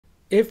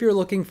If you're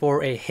looking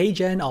for a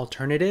HeyGen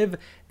alternative,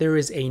 there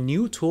is a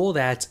new tool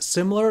that's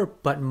similar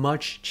but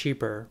much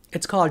cheaper.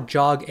 It's called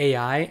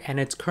JoggAI and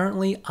it's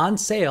currently on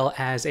sale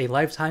as a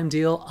lifetime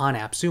deal on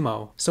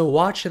AppSumo. So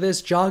watch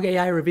this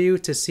JoggAI review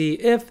to see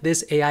if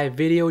this AI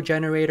video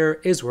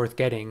generator is worth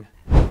getting.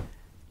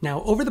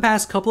 Now, over the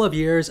past couple of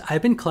years,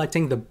 I've been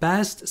collecting the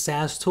best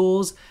SaaS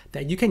tools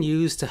that you can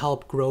use to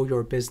help grow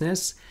your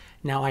business.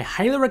 Now, I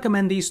highly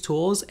recommend these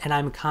tools and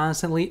I'm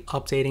constantly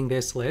updating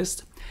this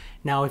list.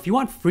 Now, if you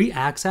want free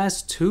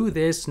access to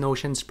this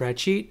Notion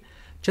spreadsheet,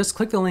 just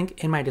click the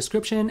link in my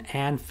description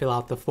and fill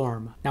out the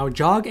form. Now,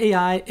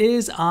 JoggAI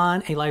is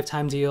on a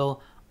lifetime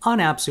deal on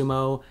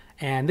AppSumo,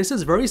 and this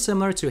is very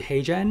similar to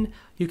HeyGen.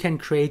 You can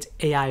create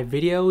AI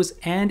videos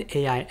and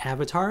AI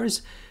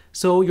avatars.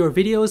 So your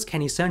videos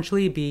can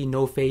essentially be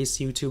no-face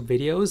YouTube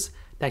videos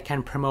that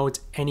can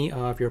promote any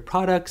of your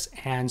products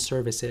and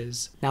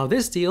services. Now,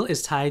 this deal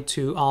is tied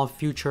to all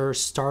future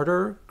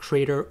starter,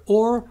 creator,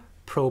 or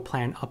pro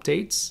plan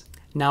updates.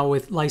 Now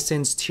with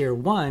license tier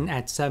 1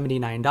 at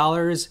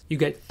 $79, you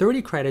get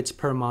 30 credits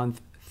per month,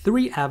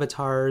 3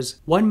 avatars,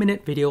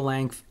 1-minute video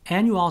length,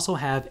 and you also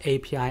have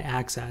API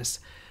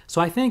access.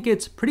 So I think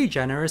it's pretty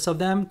generous of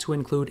them to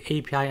include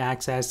API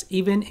access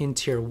even in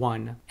tier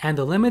 1. And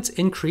the limits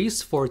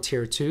increase for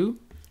tier 2.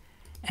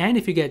 And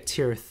if you get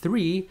tier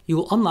 3, you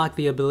will unlock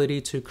the ability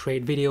to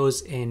create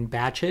videos in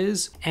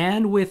batches.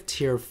 And with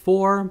tier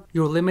 4,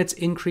 your limits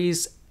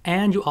increase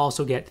and you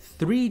also get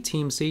 3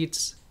 team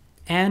seats.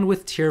 And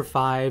with tier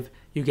 5,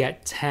 you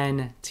get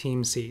 10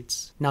 team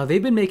seats. Now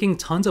they've been making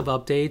tons of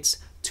updates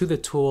to the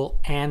tool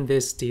and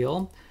this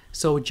deal.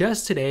 So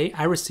just today,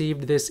 I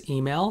received this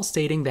email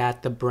stating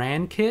that the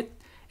brand kit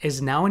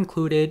is now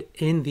included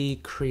in the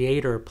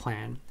creator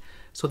plan.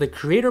 So the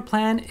creator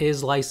plan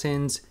is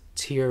license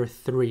tier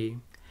 3.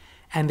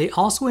 And they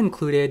also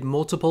included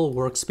multiple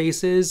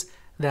workspaces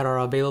that are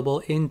available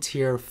in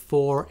tier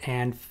 4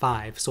 and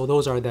 5. So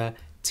those are the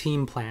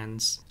team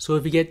plans. So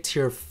if you get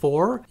tier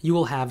 4, you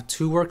will have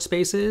 2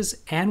 workspaces,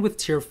 and with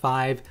tier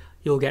 5,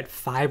 you'll get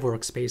 5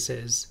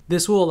 workspaces.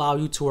 This will allow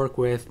you to work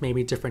with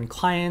maybe different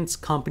clients,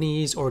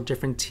 companies, or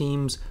different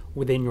teams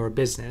within your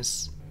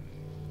business.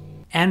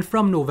 And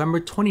from November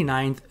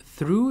 29th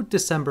through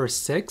December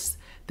 6th,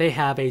 they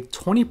have a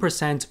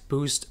 20%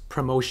 boost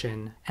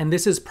promotion. And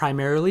this is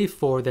primarily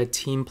for the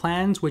team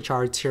plans, which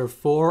are tier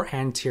 4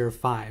 and tier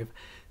 5.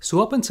 So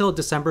up until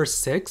December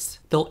 6th,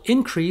 they'll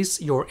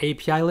increase your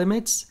API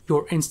limits,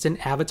 your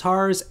instant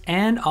avatars,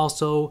 and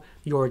also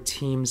your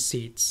team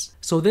seats.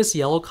 So this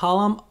yellow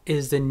column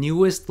is the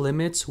newest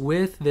limits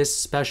with this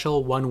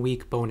special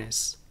 1-week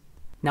bonus.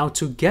 Now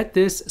to get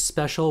this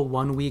special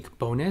 1-week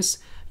bonus,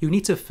 you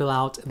need to fill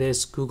out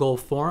this Google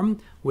form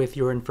with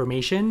your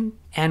information.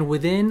 And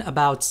within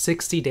about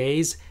 60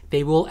 days,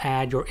 they will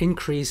add your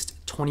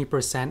increased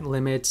 20%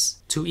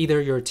 limits to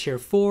either your tier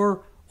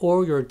 4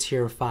 or your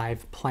tier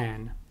 5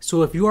 plan.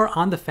 So if you are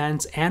on the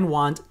fence and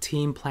want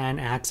team plan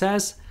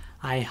access,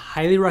 I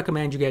highly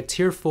recommend you get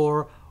tier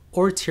 4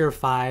 or tier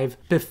 5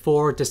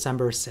 before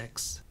December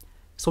 6th.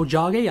 So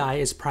JoggAI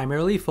is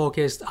primarily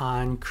focused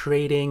on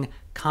creating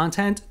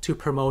content to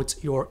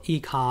promote your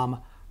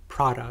e-com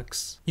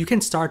products. You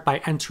can start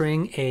by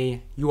entering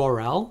a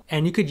URL,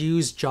 and you could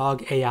use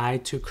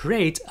JoggAI to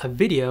create a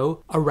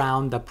video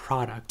around the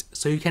product.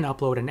 So you can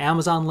upload an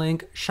Amazon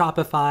link,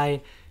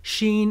 Shopify,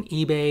 Shein,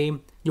 eBay,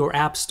 your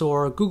App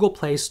Store, Google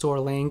Play Store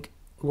link,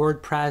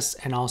 WordPress,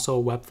 and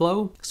also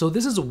Webflow. So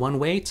this is one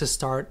way to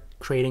start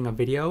creating a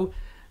video.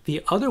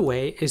 The other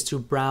way is to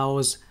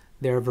browse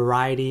their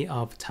variety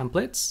of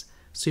templates.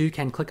 So you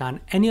can click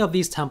on any of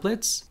these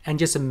templates and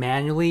just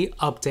manually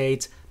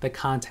update the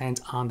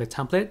content on the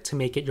template to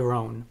make it your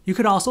own. You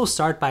could also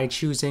start by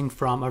choosing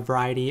from a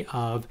variety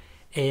of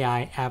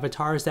AI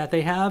avatars that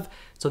they have.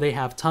 So they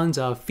have tons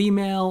of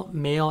female,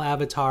 male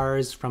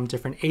avatars from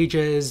different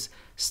ages,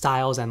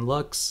 styles, and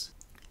looks.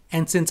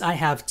 And since I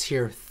have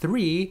tier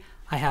 3,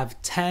 I have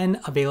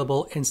 10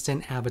 available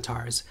instant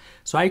avatars.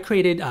 So I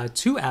created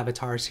 2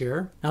 avatars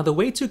here. Now the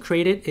way to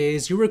create it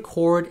is you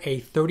record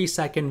a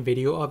 30-second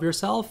video of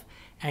yourself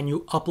and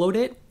you upload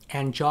it,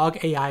 and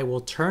JoggAI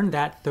will turn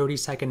that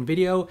 30-second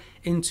video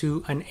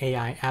into an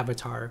AI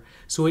avatar.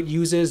 So it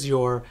uses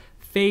your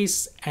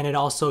face and it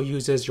also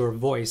uses your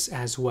voice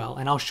as well.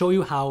 And I'll show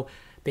you how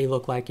they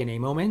look like in a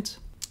moment.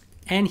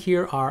 And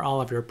here are all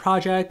of your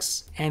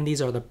projects, and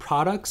these are the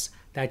products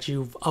that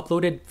you've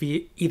uploaded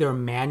via either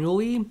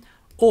manually,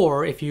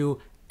 or if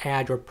you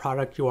add your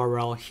product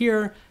URL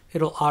here,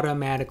 it'll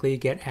automatically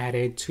get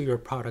added to your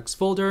products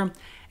folder.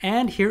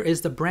 And here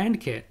is the brand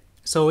kit.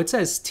 So it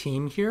says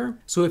team here.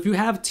 So if you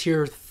have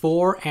tier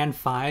 4 and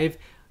 5,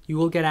 you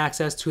will get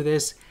access to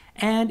this.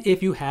 And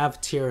if you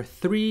have tier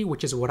 3,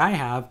 which is what I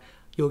have,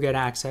 you'll get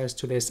access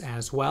to this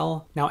as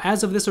well. Now,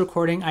 as of this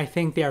recording, I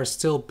think they are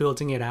still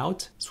building it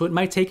out. So it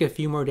might take a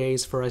few more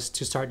days for us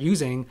to start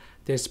using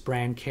this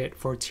brand kit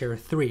for tier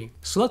 3.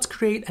 So let's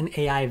create an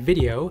AI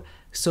video.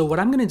 So what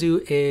I'm gonna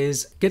do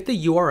is get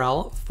the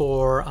URL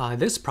for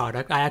this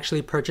product. I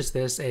actually purchased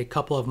this a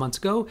couple of months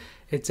ago.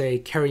 It's a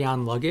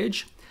carry-on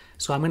luggage.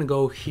 So I'm going to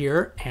go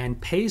here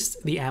and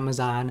paste the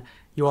Amazon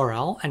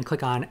URL and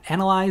click on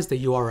Analyze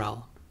the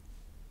URL.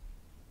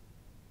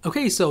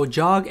 Okay, so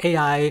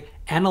JoggAI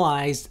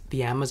analyzed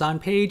the Amazon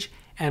page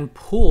and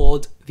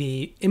pulled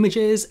the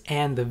images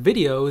and the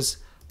videos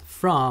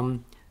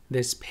from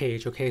this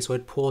page. Okay, so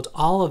it pulled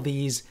all of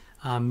these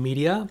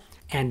media,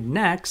 and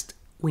next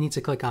we need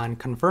to click on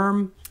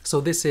Confirm. So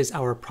this is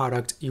our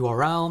product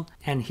URL,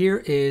 and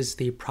here is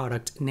the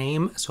product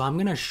name. So I'm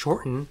gonna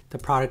shorten the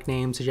product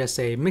name to just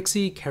say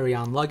Mixi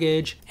carry-on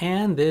luggage,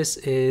 and this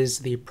is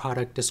the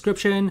product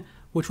description,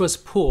 which was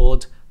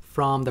pulled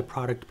from the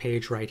product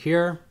page right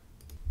here.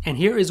 And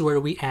here is where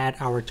we add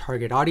our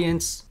target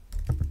audience.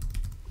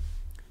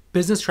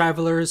 Business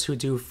travelers who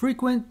do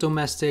frequent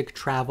domestic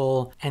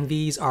travel, and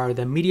these are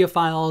the media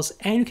files,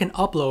 and you can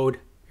upload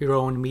your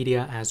own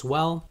media as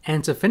well.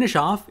 And to finish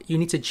off, you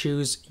need to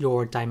choose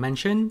your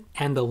dimension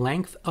and the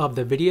length of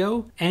the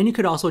video, and you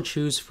could also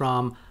choose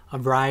from a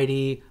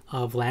variety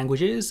of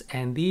languages,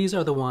 and these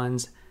are the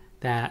ones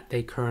that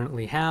they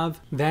currently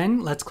have.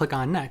 Then let's click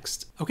on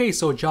next. Okay,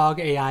 so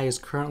JoggAI is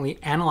currently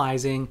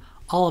analyzing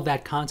all of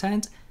that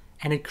content,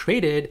 and it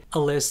created a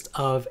list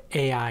of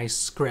AI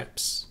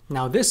scripts.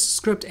 Now this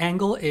script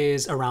angle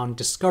is around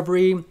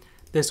discovery.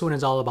 This one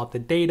is all about the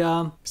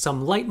data,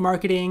 some light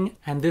marketing,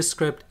 and this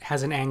script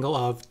has an angle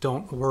of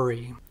don't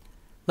worry.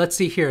 Let's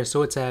see here.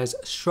 So it says,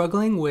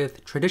 struggling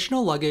with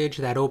traditional luggage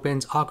that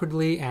opens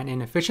awkwardly and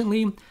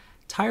inefficiently,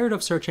 tired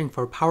of searching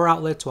for power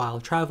outlets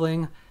while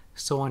traveling,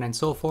 so on and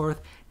so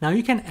forth. Now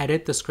you can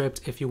edit the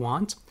script if you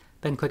want,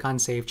 then click on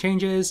Save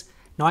Changes.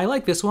 Now I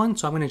like this one,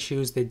 so I'm going to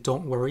choose the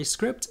don't worry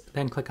script,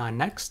 then click on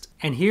next.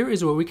 And here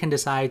is where we can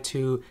decide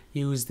to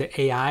use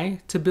the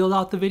AI to build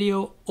out the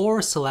video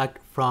or select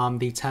from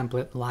the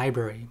template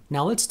library.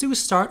 Now let's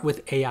start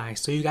with AI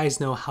so you guys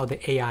know how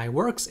the AI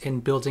works in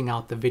building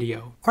out the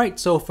video. All right,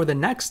 so for the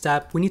next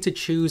step, we need to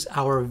choose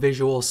our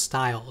visual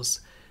styles.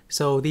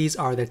 So these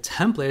are the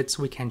templates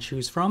we can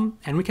choose from,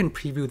 and we can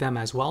preview them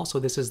as well. So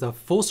this is the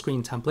full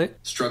screen template.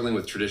 Struggling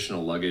with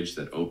traditional luggage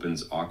that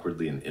opens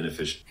awkwardly and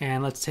inefficiently.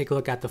 And let's take a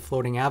look at the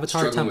floating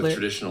avatar template. Struggling with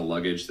traditional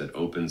luggage that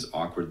opens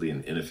awkwardly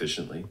and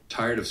inefficiently.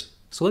 Tired of...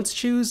 So let's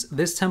choose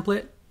this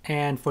template,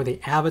 and for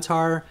the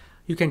avatar,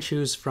 you can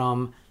choose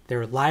from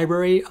their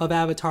library of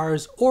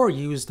avatars or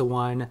use the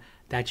one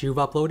that you've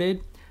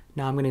uploaded.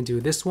 Now I'm going to do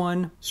this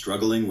one.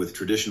 Struggling with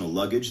traditional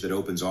luggage that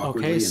opens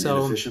awkwardly and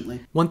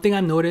inefficiently. One thing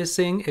I'm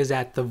noticing is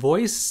that the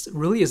voice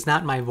really is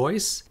not my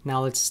voice.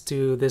 Now let's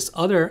do this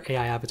other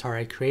AI avatar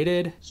I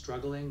created.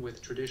 Struggling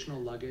with traditional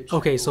luggage.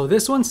 Okay, so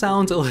this one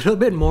sounds a little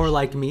bit more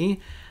like me.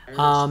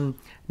 Now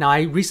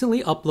I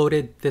recently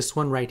uploaded this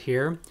one right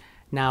here.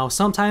 Now,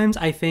 sometimes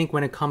I think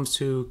when it comes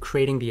to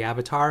creating the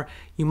avatar,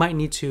 you might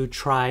need to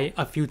try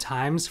a few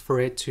times for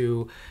it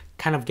to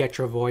kind of get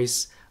your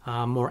voice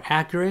more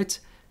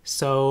accurate.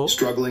 So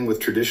struggling with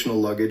traditional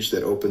luggage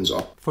that opens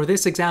up. For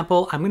this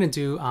example, I'm going to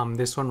do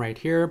this one right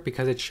here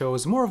because it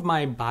shows more of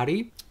my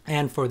body.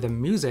 And for the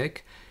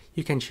music,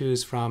 you can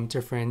choose from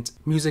different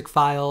music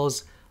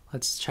files.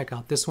 Let's check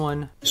out this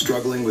one.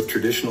 Struggling with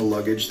traditional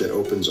luggage that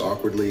opens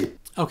awkwardly.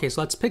 Okay,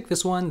 so let's pick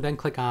this one, then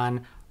click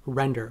on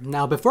render.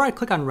 Now, before I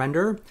click on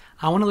render,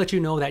 I want to let you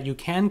know that you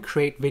can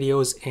create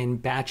videos in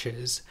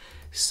batches.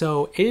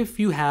 So if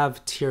you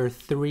have tier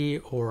 3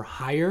 or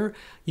higher,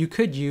 you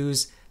could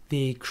use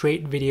the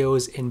create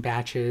videos in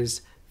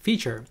batches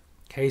feature.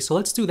 Okay, so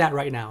let's do that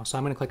right now. So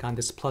I'm going to click on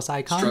this plus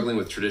icon. Struggling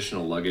with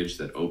traditional luggage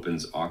that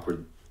opens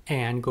awkward.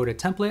 And go to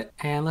template.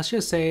 And let's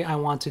just say I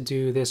want to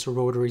do this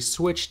rotary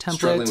switch template.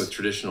 Struggling with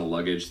traditional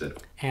luggage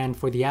that. And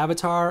for the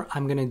avatar,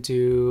 I'm going to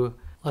do,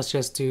 let's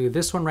just do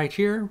this one right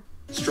here.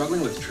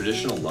 Struggling with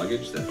traditional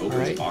luggage that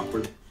opens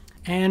awkward.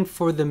 And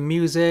for the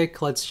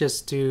music, let's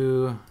just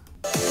do,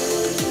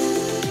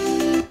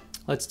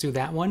 let's do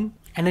that one.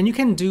 And then you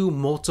can do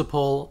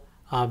multiple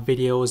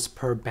videos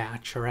per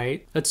batch, all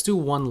right? Let's do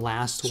one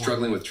last one.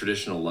 Struggling with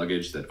traditional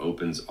luggage that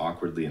opens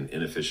awkwardly and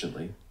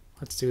inefficiently.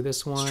 Let's do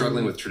this one.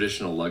 Struggling with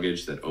traditional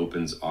luggage that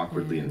opens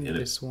awkwardly and inefficiently.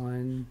 This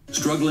one.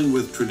 Struggling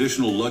with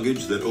traditional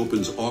luggage that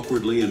opens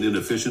awkwardly and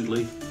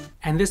inefficiently.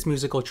 And this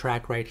musical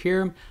track right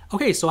here.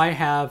 Okay, so I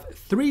have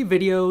 3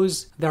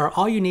 videos that are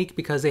all unique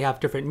because they have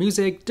different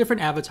music,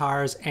 different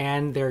avatars,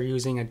 and they're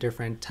using a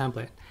different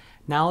template.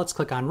 Now let's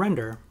click on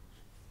render.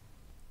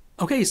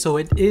 Okay, so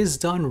it is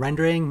done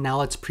rendering. Now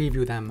let's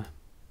preview them.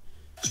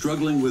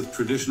 Struggling with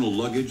traditional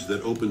luggage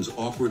that opens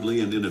awkwardly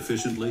and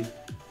inefficiently.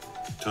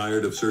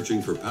 Tired of searching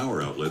for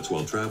power outlets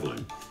while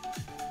traveling.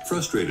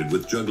 Frustrated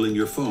with juggling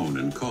your phone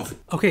and coffee.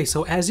 Okay,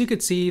 so as you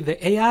could see,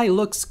 the AI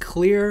looks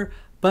clear,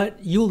 but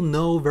you'll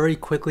know very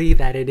quickly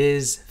that it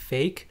is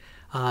fake.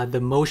 The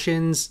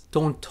motions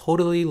don't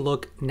totally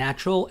look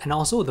natural, and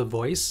also the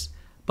voice,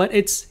 but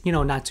it's,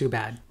 not too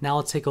bad. Now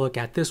let's take a look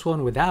at this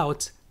one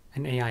without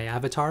an AI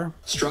avatar.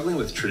 Struggling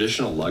with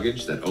traditional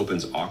luggage that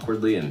opens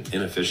awkwardly and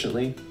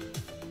inefficiently.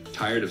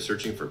 Tired of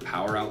searching for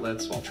power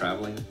outlets while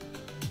traveling.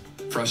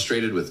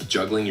 Frustrated with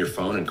juggling your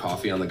phone and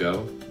coffee on the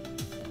go.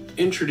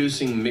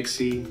 Introducing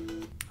Mixi.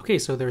 Okay,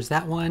 so there's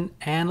that one,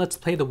 and let's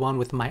play the one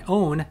with my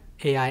own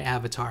AI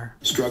avatar.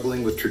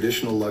 Struggling with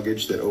traditional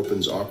luggage that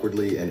opens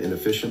awkwardly and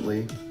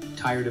inefficiently.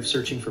 Tired of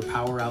searching for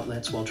power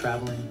outlets while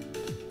traveling.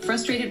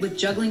 Frustrated with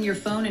juggling your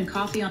phone and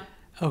coffee on...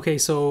 Okay,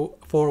 so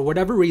for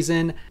whatever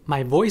reason,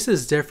 my voice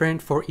is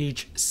different for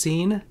each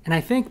scene, and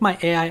I think my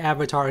AI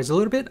avatar is a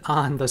little bit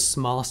on the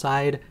small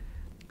side.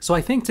 So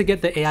I think to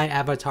get the AI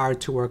avatar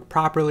to work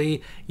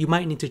properly, you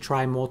might need to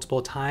try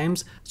multiple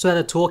times so that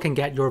the tool can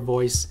get your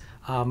voice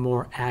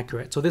more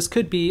accurate. So this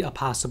could be a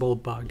possible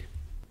bug.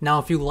 Now,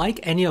 if you like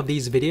any of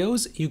these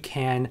videos, you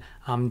can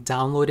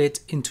download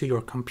it into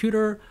your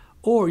computer,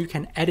 or you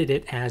can edit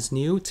it as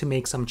new to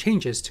make some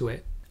changes to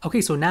it.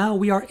 Okay, so now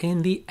we are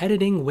in the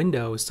editing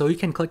window. So you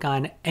can click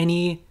on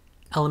any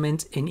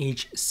element in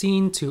each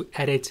scene to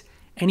edit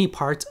any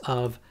part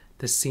of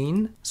the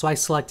scene. So I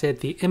selected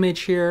the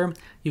image here.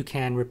 You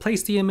can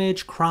replace the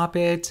image, crop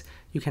it.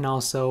 You can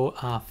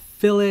also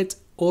fill it,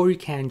 or you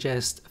can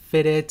just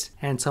fit it,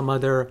 and some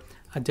other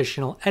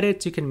additional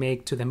edits you can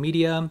make to the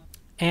media.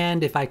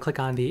 And if I click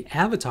on the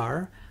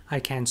avatar, I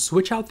can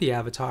switch out the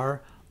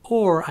avatar,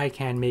 or I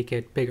can make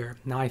it bigger.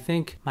 Now I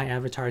think my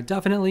avatar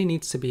definitely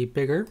needs to be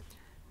bigger.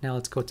 Now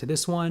let's go to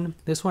this one.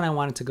 This one I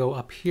want it to go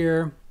up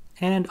here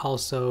and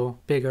also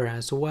bigger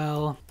as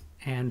well.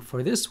 And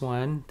for this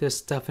one,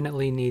 this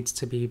definitely needs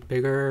to be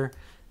bigger.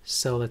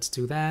 So let's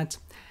do that.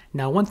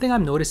 Now, one thing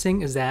I'm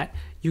noticing is that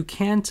you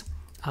can't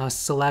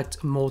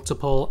select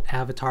multiple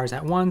avatars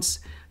at once.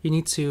 You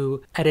need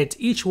to edit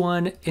each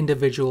one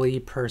individually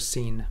per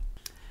scene.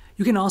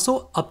 You can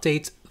also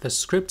update the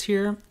script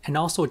here and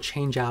also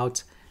change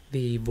out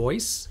the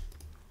voice.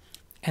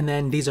 And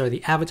then these are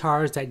the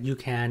avatars that you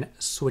can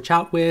switch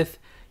out with.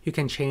 You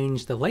can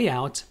change the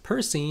layout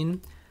per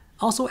scene,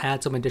 also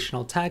add some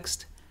additional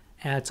text,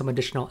 add some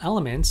additional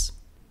elements.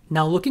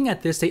 Now looking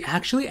at this, they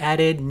actually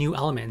added new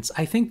elements.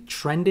 I think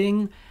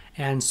trending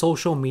and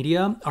social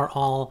media are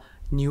all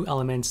new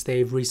elements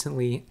they've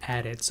recently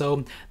added.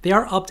 So they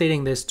are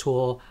updating this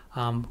tool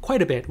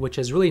quite a bit, which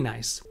is really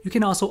nice. You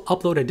can also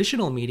upload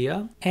additional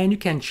media, and you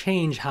can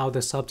change how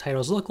the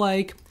subtitles look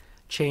like,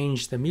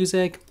 change the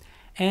music,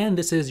 and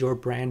this is your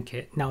brand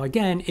kit. Now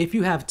again, if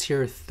you have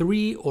tier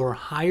 3 or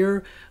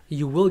higher,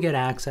 you will get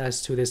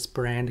access to this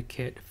brand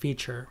kit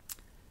feature.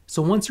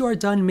 So once you are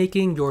done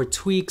making your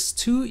tweaks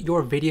to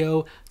your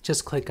video,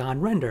 just click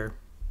on render,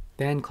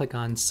 then click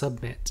on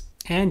submit,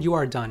 and you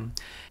are done.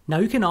 Now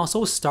you can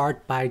also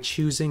start by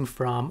choosing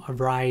from a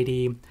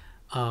variety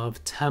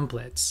of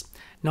templates.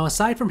 Now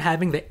aside from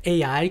having the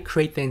AI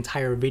create the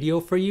entire video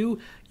for you,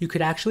 you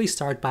could actually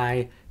start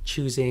by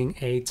choosing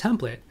a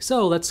template.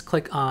 So let's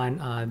click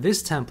on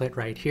this template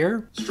right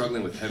here.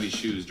 Struggling with heavy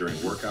shoes during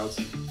workouts,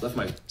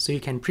 So you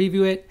can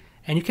preview it,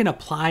 and you can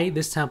apply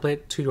this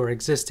template to your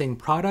existing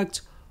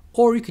product,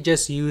 or you could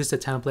just use the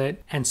template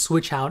and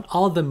switch out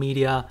all the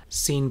media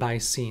scene by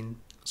scene.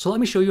 So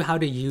let me show you how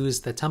to use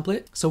the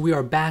template. So we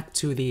are back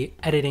to the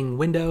editing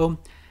window,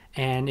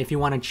 and if you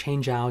want to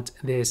change out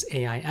this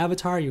AI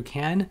avatar, you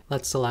can.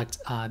 Let's select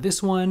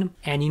this one,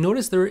 and you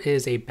notice there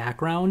is a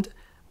background.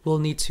 We'll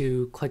need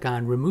to click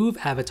on remove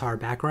avatar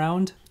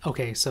background.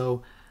 Okay,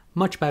 so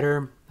much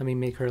better. Let me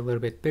make her a little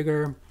bit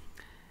bigger.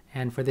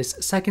 And for this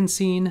second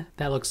scene,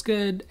 that looks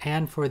good.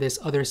 And for this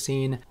other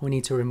scene, we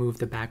need to remove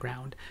the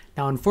background.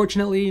 Now,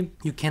 unfortunately,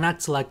 you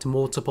cannot select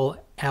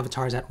multiple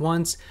avatars at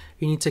once.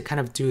 You need to kind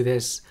of do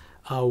this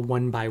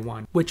one by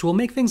one, which will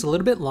make things a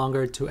little bit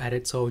longer to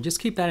edit. So just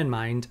keep that in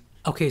mind.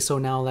 Okay, so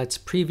now let's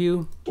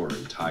preview. Or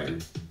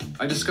tired.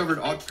 I discovered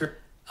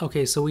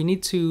Okay, so we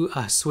need to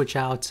switch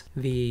out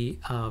the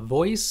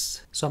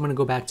voice. So I'm gonna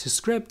go back to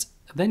script,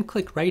 then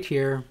click right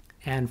here.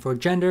 And for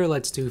gender,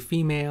 let's do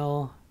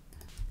female.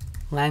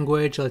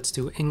 Language, let's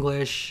do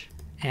English.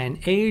 And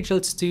age,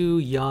 let's do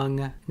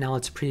young. Now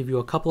let's preview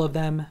a couple of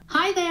them.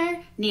 Hi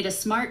there, need a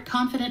smart,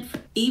 confident...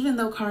 Even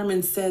though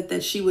Carmen said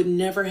that she would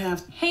never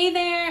have... Hey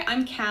there,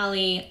 I'm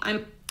Callie.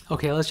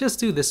 Okay, let's just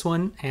do this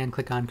one and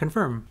click on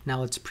confirm. Now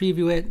let's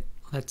preview it.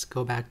 Let's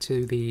go back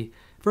to the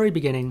very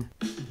beginning.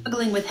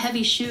 Struggling with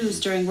heavy shoes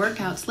during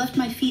workouts left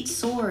my feet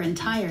sore and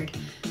tired.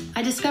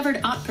 I discovered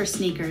Ottper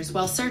sneakers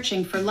while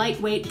searching for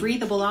lightweight,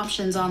 breathable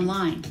options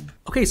online.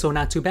 Okay, so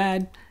not too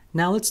bad.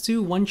 Now let's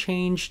do one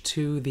change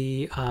to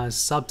the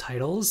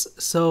subtitles.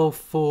 So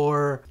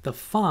for the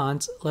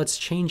font, let's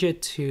change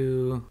it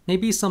to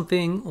maybe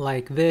something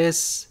like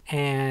this,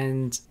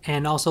 and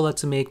also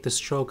let's make the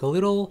stroke a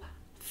little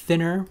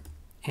thinner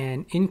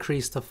and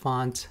increase the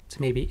font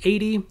to maybe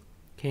 80.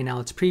 Okay, now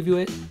let's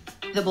preview it.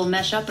 The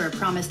mesh upper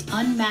promised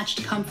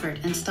unmatched comfort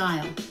and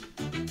style.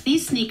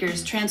 These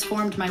sneakers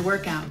transformed my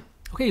workout.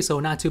 Okay, so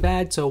not too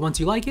bad. So once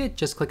you like it,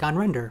 just click on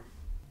render.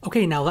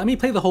 Okay, now let me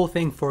play the whole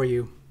thing for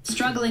you.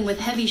 Struggling with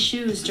heavy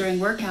shoes during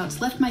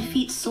workouts left my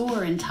feet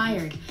sore and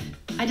tired.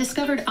 I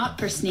discovered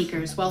Ottper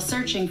sneakers while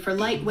searching for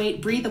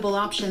lightweight, breathable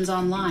options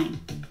online.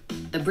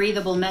 The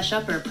breathable mesh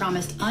upper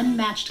promised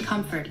unmatched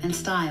comfort and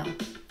style.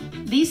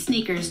 These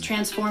sneakers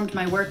transformed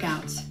my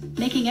workouts,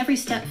 making every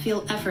step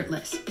feel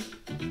effortless.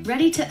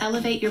 Ready to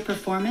elevate your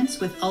performance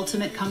with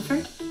ultimate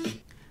comfort?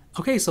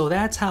 Okay, so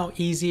that's how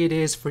easy it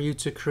is for you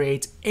to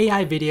create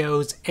AI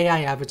videos,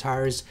 AI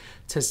avatars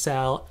to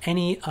sell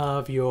any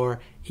of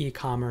your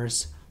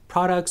e-commerce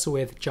products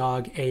with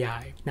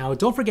JoggAI. Now,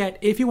 don't forget,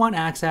 if you want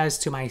access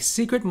to my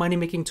secret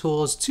money-making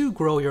tools to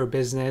grow your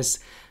business,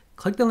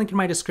 click the link in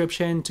my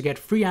description to get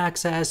free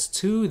access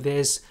to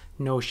this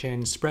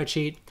Notion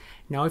spreadsheet.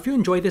 Now, if you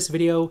enjoyed this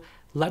video,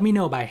 let me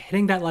know by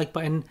hitting that like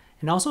button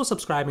and also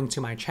subscribing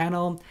to my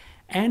channel.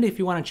 And if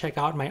you want to check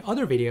out my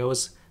other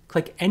videos,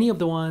 click any of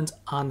the ones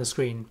on the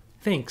screen.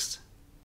 Thanks.